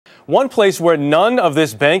One place where none of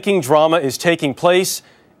this banking drama is taking place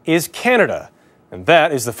is Canada. And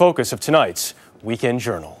that is the focus of tonight's Weekend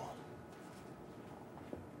Journal.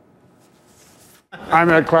 I'm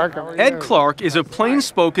Ed Clark. Ed Clark is a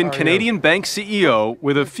plain-spoken Canadian bank CEO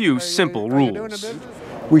with a few simple rules.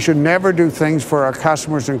 We should never do things for our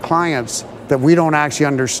customers and clients that we don't actually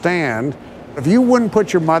understand. If you wouldn't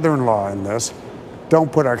put your mother-in-law in this,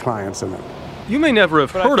 don't put our clients in it. You may never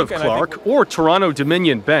have heard of Clark or Toronto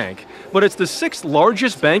Dominion Bank, but it's the 6th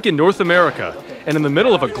largest bank in North America, and in the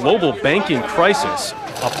middle of a global banking crisis,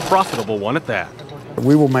 a profitable one at that.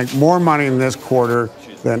 We will make more money in this quarter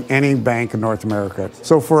than any bank in North America.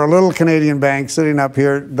 So for a little Canadian bank sitting up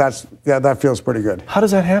here, that feels pretty good. How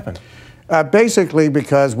does that happen? Basically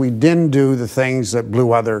because we didn't do the things that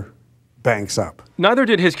blew other banks up. Neither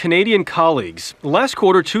did his Canadian colleagues. Last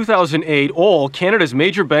quarter, 2008, all Canada's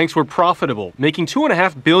major banks were profitable, making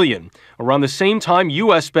 $2.5 billion. Around the same time,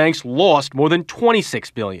 U.S. banks lost more than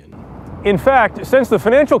 $26 billion. In fact, since the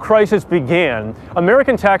financial crisis began,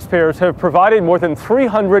 American taxpayers have provided more than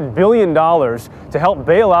 $300 billion to help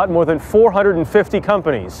bail out more than 450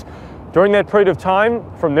 companies. During that period of time,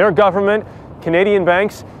 from their government, Canadian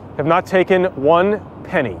banks have not taken one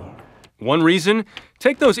penny. One reason?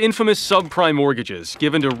 Take those infamous subprime mortgages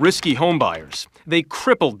given to risky homebuyers. They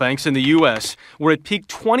crippled banks in the U.S., where at peak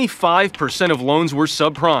 25% of loans were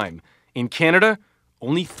subprime. In Canada,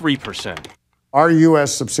 only 3%. Our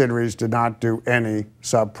U.S. subsidiaries did not do any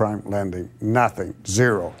subprime lending. Nothing.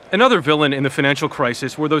 Zero. Another villain in the financial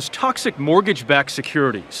crisis were those toxic mortgage-backed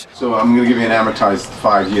securities. So I'm going to give you an amortized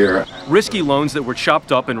 5-year. Risky loans that were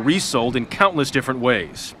chopped up and resold in countless different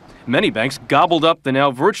ways. Many banks gobbled up the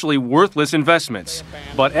now virtually worthless investments.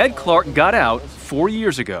 But Ed Clark got out 4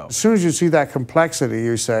 years ago. As soon as you see that complexity,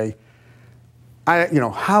 you say,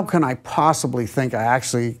 how can I possibly think I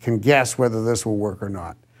actually can guess whether this will work or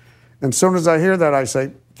not? And as soon as I hear that, I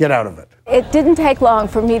say, get out of it. It didn't take long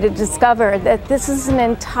for me to discover that this is an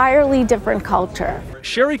entirely different culture.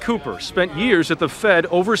 Sherry Cooper spent years at the Fed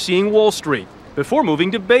overseeing Wall Street before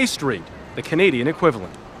moving to Bay Street, the Canadian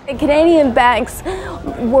equivalent. The Canadian banks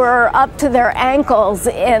were up to their ankles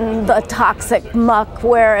in the toxic muck,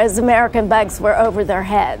 whereas American banks were over their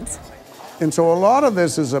heads. And so a lot of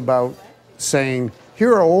this is about saying,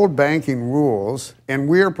 here are old banking rules, and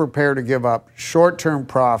we're prepared to give up short-term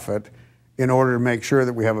profit in order to make sure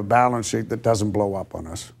that we have a balance sheet that doesn't blow up on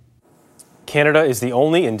us. Canada is the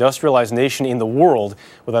only industrialized nation in the world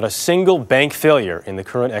without a single bank failure in the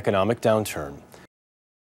current economic downturn.